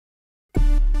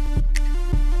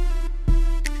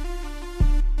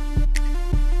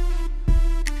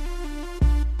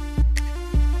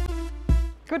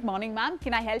Good morning, ma'am.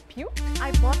 Can I help you?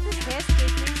 I bought this hair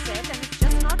straightening set and it's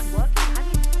just not working. I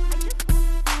mean, I just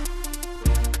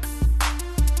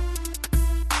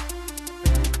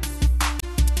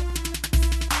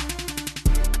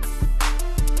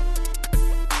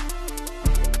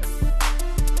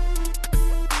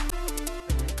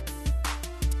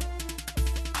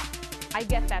I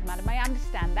get that, madam. I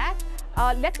understand that.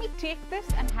 Let me take this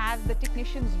and have the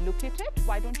technicians look at it.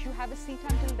 Why don't you have a seat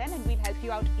until then, and we'll help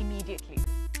you out immediately.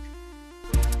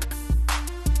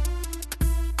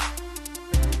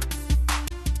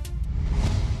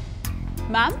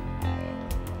 Ma'am,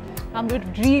 I'm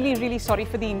really sorry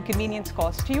for the inconvenience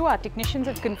caused to you. Our technicians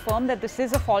have confirmed that this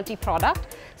is a faulty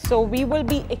product. So we will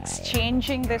be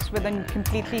exchanging this with a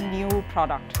completely new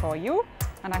product for you.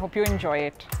 And I hope you enjoy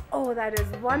it. Oh, that is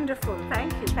wonderful.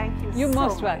 Thank you. Thank you You're so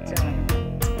most much. welcome.